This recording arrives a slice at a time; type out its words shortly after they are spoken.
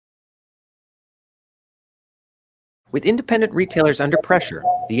With independent retailers under pressure,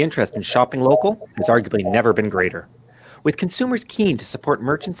 the interest in shopping local has arguably never been greater. With consumers keen to support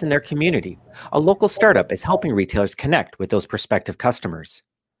merchants in their community, a local startup is helping retailers connect with those prospective customers.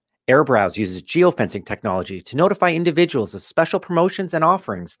 AirBrowse uses geofencing technology to notify individuals of special promotions and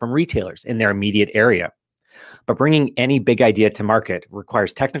offerings from retailers in their immediate area. But bringing any big idea to market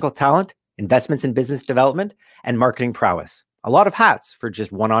requires technical talent, investments in business development, and marketing prowess. A lot of hats for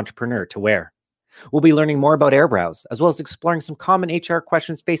just one entrepreneur to wear. We'll be learning more about AirBrowse, as well as exploring some common HR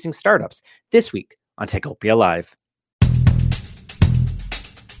questions facing startups this week on Techopia Live.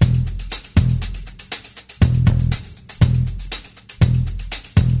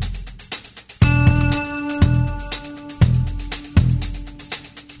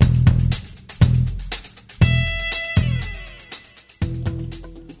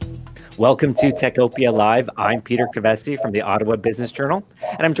 Welcome to Techopia Live. I'm Peter Kovesi from the Ottawa Business Journal,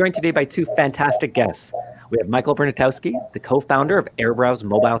 and I'm joined today by two fantastic guests. We have Michael Bernatowski, the co-founder of AirBrowse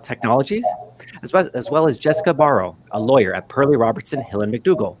Mobile Technologies, as well as Jessica Barrow, a lawyer at Perley Robertson Hill &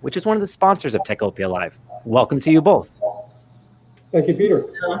 McDougall, which is one of the sponsors of Techopia Live. Welcome to you both. Thank you, Peter.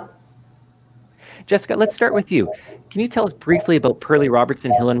 Jessica, let's start with you. Can you tell us briefly about Perley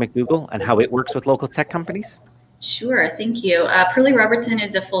Robertson Hill & McDougall and how it works with local tech companies? Sure, thank you. Perley Robertson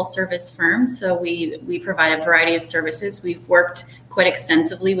is a full service firm, so we provide a variety of services. We've worked quite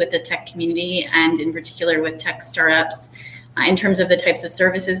extensively with the tech community and in particular with tech startups. In terms of the types of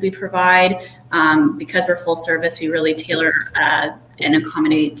services we provide, because we're full service, we really tailor and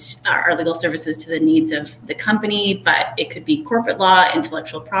accommodate our legal services to the needs of the company, but it could be corporate law,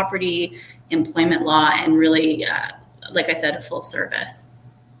 intellectual property, employment law, and really, like I said, a full service.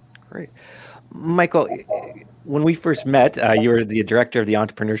 Great. Michael, when we first met, you were the director of the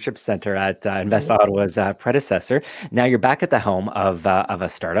Entrepreneurship Center at Invest Ottawa's predecessor. Now you're back at the helm of a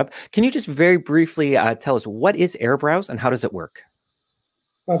startup. Can you just very briefly tell us what is AirBrowse and how does it work?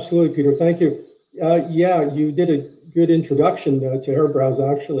 Absolutely, Peter. Thank you. You did a good introduction to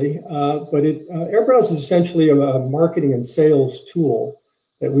AirBrowse, actually. But AirBrowse is essentially a marketing and sales tool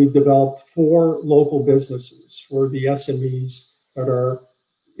that we've developed for local businesses, for the SMEs that are,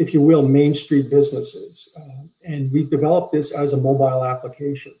 if you will, Main Street businesses. And we've developed this as a mobile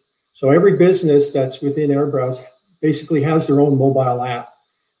application. So every business that's within AirBrowse basically has their own mobile app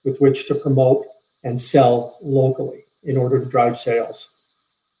with which to promote and sell locally in order to drive sales.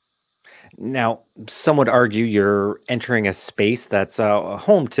 Now, some would argue you're entering a space that's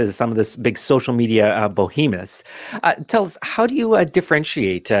home to some of this big social media behemoths. Tell us, how do you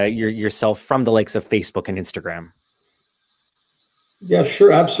differentiate yourself from the likes of Facebook and Instagram? Yeah,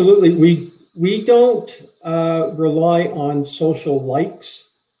 sure, absolutely. We don't rely on social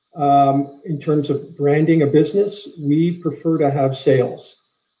likes in terms of branding a business. We prefer to have sales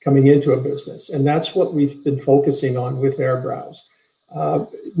coming into a business, and that's what we've been focusing on with AirBrowse.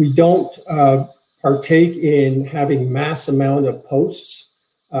 We don't partake in having mass amount of posts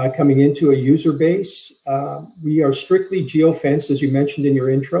coming into a user base. We are strictly geofenced, as you mentioned in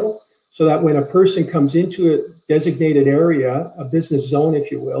your intro, so that when a person comes into a designated area, a business zone, if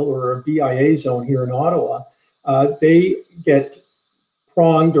you will, or a BIA zone here in Ottawa, they get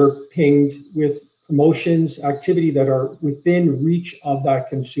pronged or pinged with promotions, activity that are within reach of that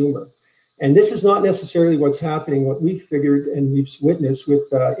consumer. And this is not necessarily what's happening, what we've figured and we've witnessed with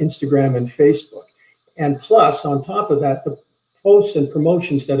Instagram and Facebook. And plus, on top of that, the posts and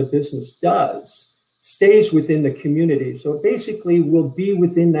promotions that a business does stays within the community. So it basically will be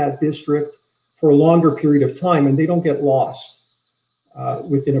within that district for a longer period of time, and they don't get lost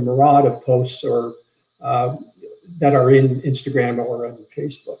within a mirage of posts or that are in Instagram or on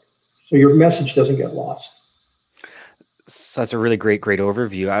Facebook. So your message doesn't get lost. So that's a really great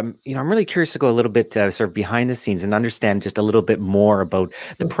overview. I'm really curious to go a little bit sort of behind the scenes and understand just a little bit more about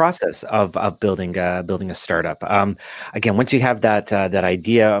the process of building a startup. Again, once you have that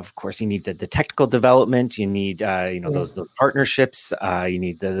idea, of course, you need the technical development. You need those partnerships. You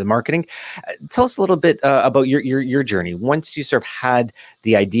need the marketing. Tell us a little bit about your journey. Once you sort of had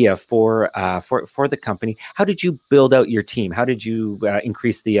the idea for the company, how did you build out your team? How did you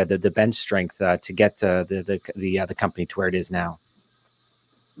increase the bench strength to get the company to where it is now?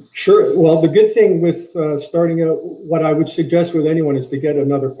 Sure. Well, the good thing with starting out, what I would suggest with anyone is to get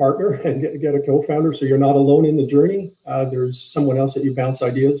another partner and get a co-founder, so you're not alone in the journey. There's someone else that you bounce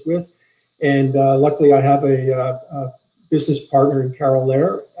ideas with. And luckily, I have a business partner in Carol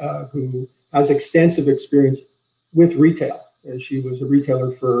Lair, who has extensive experience with retail. She was a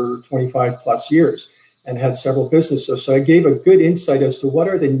retailer for 25 plus years and had several businesses. So I gave a good insight as to what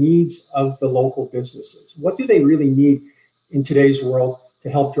are the needs of the local businesses. What do they really need in today's world to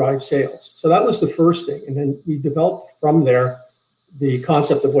help drive sales. So that was the first thing. And then we developed from there the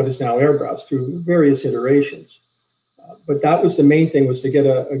concept of what is now AirBrowse through various iterations. But that was the main thing, was to get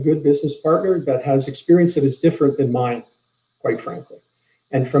a good business partner that has experience that is different than mine, quite frankly.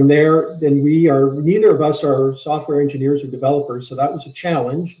 And from there, then neither of us are software engineers or developers, so that was a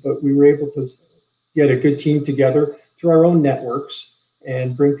challenge, but we were able to get a good team together through our own networks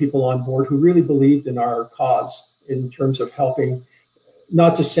and bring people on board who really believed in our cause in terms of helping,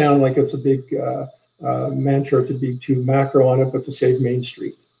 not to sound like it's a big mantra to be too macro on it, but to save Main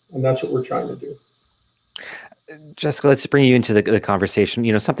Street. And that's what we're trying to do. Jessica, let's bring you into the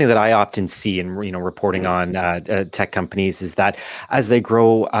conversation. Something that I often see in reporting on tech companies is that as they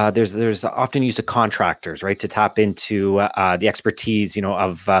grow, there's often use of contractors, right, to tap into the expertise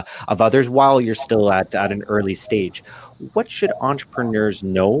of others while you're still at an early stage. What should entrepreneurs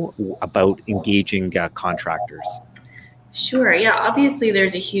know about engaging contractors? Sure. Yeah. Obviously,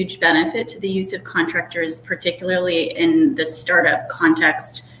 there's a huge benefit to the use of contractors, particularly in the startup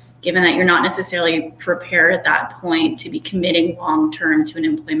context, given that you're not necessarily prepared at that point to be committing long-term to an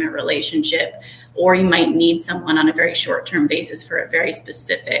employment relationship, or you might need someone on a very short-term basis for a very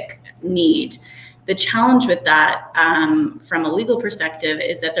specific need. The challenge with that from a legal perspective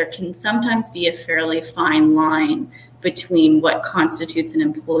is that there can sometimes be a fairly fine line between what constitutes an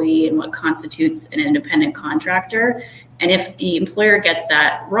employee and what constitutes an independent contractor. And if the employer gets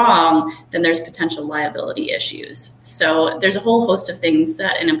that wrong, then there's potential liability issues. So there's a whole host of things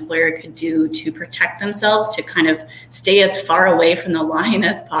that an employer could do to protect themselves, to kind of stay as far away from the line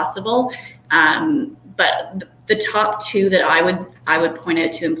as possible. But the top two that I would point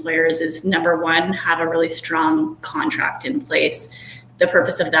out to employers is, number one, have a really strong contract in place. The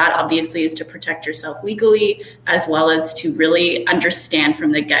purpose of that, obviously, is to protect yourself legally, as well as to really understand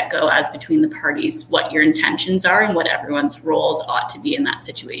from the get-go, as between the parties, what your intentions are and what everyone's roles ought to be in that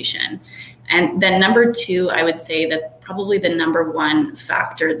situation. And then number two, I would say that probably the number one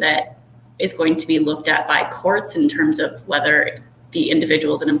factor that is going to be looked at by courts in terms of whether the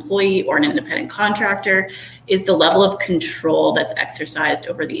individual is an employee or an independent contractor is the level of control that's exercised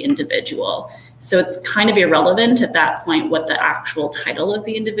over the individual. So it's kind of irrelevant at that point what the actual title of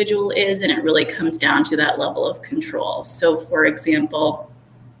the individual is, and it really comes down to that level of control. So for example,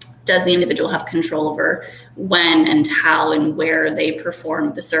 does the individual have control over when and how and where they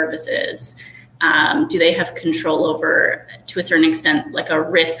perform the services? Do they have control over, to a certain extent, like a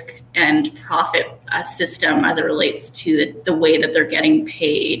risk and profit system as it relates to the way that they're getting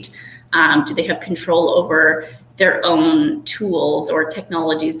paid? Do they have control over their own tools or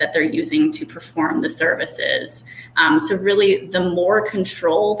technologies that they're using to perform the services? So really, the more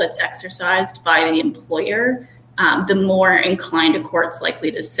control that's exercised by the employer, the more inclined a court's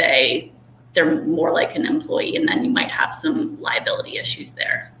likely to say they're more like an employee, and then you might have some liability issues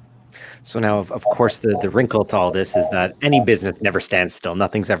there. So now, of course, the wrinkle to all this is that any business never stands still.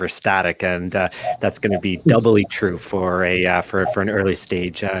 Nothing's ever static, and that's going to be doubly true for an early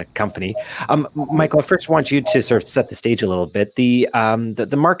stage company. Michael, I first want you to sort of set the stage a little bit. The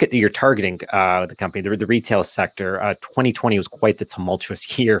market that you're targeting, the company, the retail sector. 2020 was quite the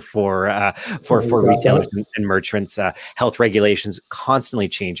tumultuous year for retailers and merchants. Health regulations constantly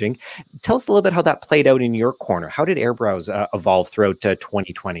changing. Tell us a little bit how that played out in your corner. How did AirBrowse evolve throughout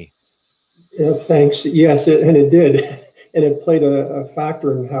 2020? Yeah, thanks. Yes, and it did. And it played a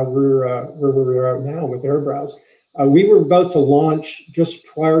factor in how we're where we are now with AirBrowse. We were about to launch just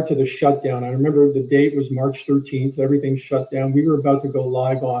prior to the shutdown. I remember the date was March 13th. Everything shut down. We were about to go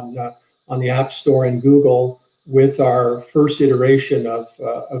live on the App Store and Google with our first iteration of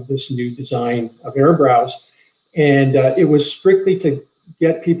this new design of AirBrowse. And it was strictly to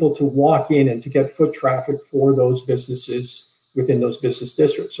get people to walk in and to get foot traffic for those businesses within those business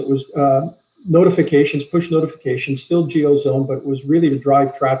districts. So it was notifications, push notifications, still geo-zone, but it was really to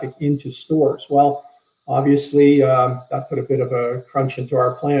drive traffic into stores. Well, obviously, that put a bit of a crunch into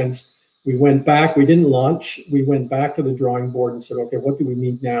our plans. We went back, we didn't launch, we went back to the drawing board and said, okay, what do we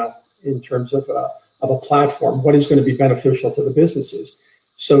need now in terms of a platform? What is going to be beneficial to the businesses?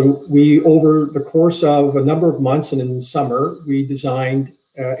 So we, over the course of a number of months and in the summer, we designed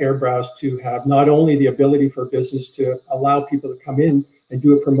AirBrowse to have not only the ability for business to allow people to come in and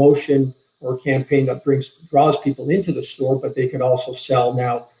do a promotion or campaign that draws people into the store, but they could also sell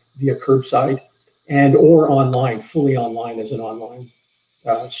now via curbside and or online, fully online as an online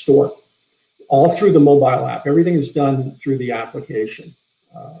store, all through the mobile app. Everything is done through the application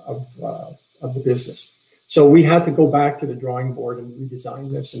of the business. So we had to go back to the drawing board and redesign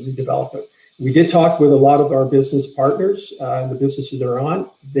this and redevelop it. We did talk with a lot of our business partners, the businesses they're on.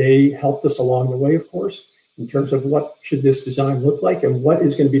 They helped us along the way, of course. in terms of what should this design look like and what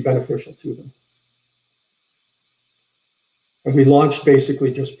is going to be beneficial to them. And we launched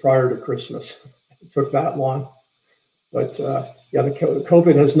basically just prior to Christmas. It took that long. But yeah, the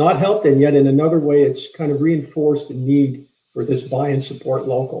COVID has not helped. And yet in another way, it's kind of reinforced the need for this buy and support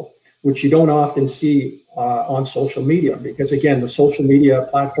local, which you don't often see on social media, because again, the social media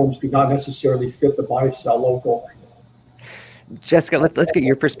platforms do not necessarily fit the buy, sell local. Jessica, let's get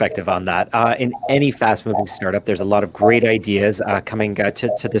your perspective on that. In any fast-moving startup, there's a lot of great ideas coming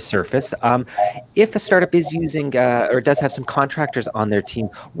to the surface. If a startup is using or does have some contractors on their team,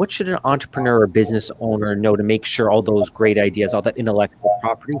 what should an entrepreneur or business owner know to make sure all those great ideas, all that intellectual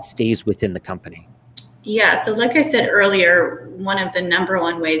property stays within the company? Yeah, so like I said earlier, one of the number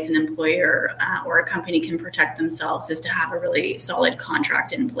one ways an employer or a company can protect themselves is to have a really solid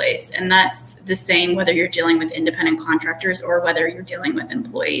contract in place. And that's the same whether you're dealing with independent contractors or whether you're dealing with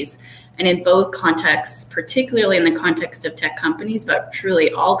employees. And in both contexts, particularly in the context of tech companies, but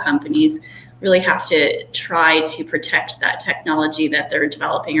truly all companies, really have to try to protect that technology that they're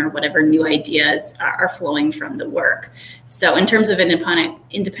developing or whatever new ideas are flowing from the work. So in terms of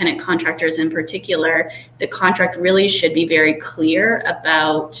independent contractors in particular, the contract really should be very clear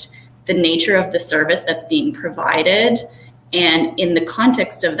about the nature of the service that's being provided. And in the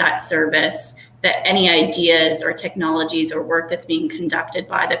context of that service, that any ideas or technologies or work that's being conducted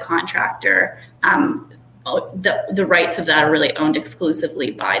by the contractor, the rights of that are really owned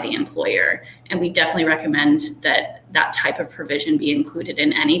exclusively by the employer. And we definitely recommend that that type of provision be included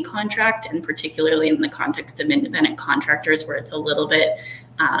in any contract, and particularly in the context of independent contractors where it's a little bit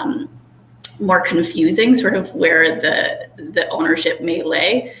more confusing, sort of where the ownership may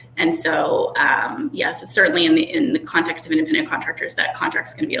lay. And so, yes, certainly in the context of independent contractors, that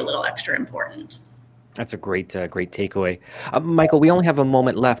contract's going to be a little extra important. That's a great takeaway. Michael, we only have a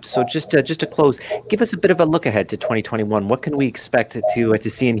moment left. So just to close, give us a bit of a look ahead to 2021. What can we expect to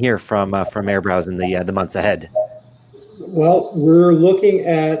see and hear from Airbrowse in the months ahead? Well, we're looking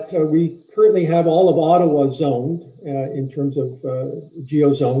at, we currently have all of Ottawa zoned in terms of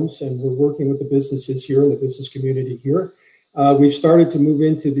geo zones, and we're working with the businesses here in the business community here. We've started to move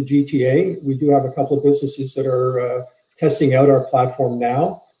into the GTA. We do have a couple of businesses that are testing out our platform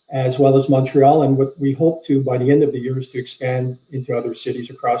now, as well as Montreal. And what we hope to, by the end of the year, is to expand into other cities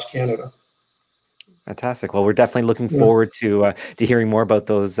across Canada. Fantastic. Well, we're definitely looking forward to hearing more about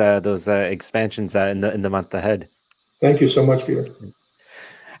those expansions in the month ahead. Thank you so much, Peter.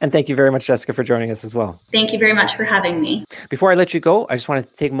 And thank you very much, Jessica, for joining us as well. Thank you very much for having me. Before I let you go, I just want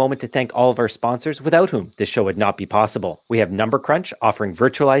to take a moment to thank all of our sponsors, without whom this show would not be possible. We have NumberCrunch, offering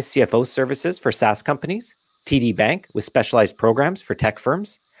virtualized CFO services for SaaS companies, TD Bank, with specialized programs for tech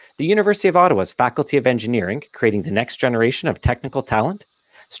firms, the University of Ottawa's Faculty of Engineering, creating the next generation of technical talent,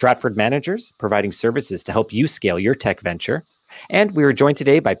 Stratford Managers, providing services to help you scale your tech venture, and we were joined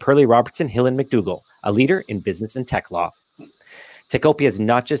today by Perley Robertson Hill and McDougall, a leader in business and tech law. Techopia is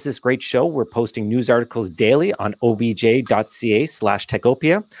not just this great show. We're posting news articles daily on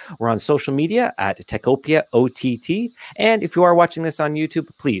obj.ca/Techopia. We're on social media at Techopia OTT. And if you are watching this on YouTube,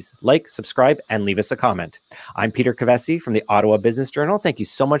 please like, subscribe, and leave us a comment. I'm Peter Cavesi from the Ottawa Business Journal. Thank you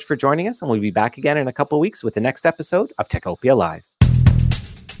so much for joining us, and we'll be back again in a couple of weeks with the next episode of Techopia Live.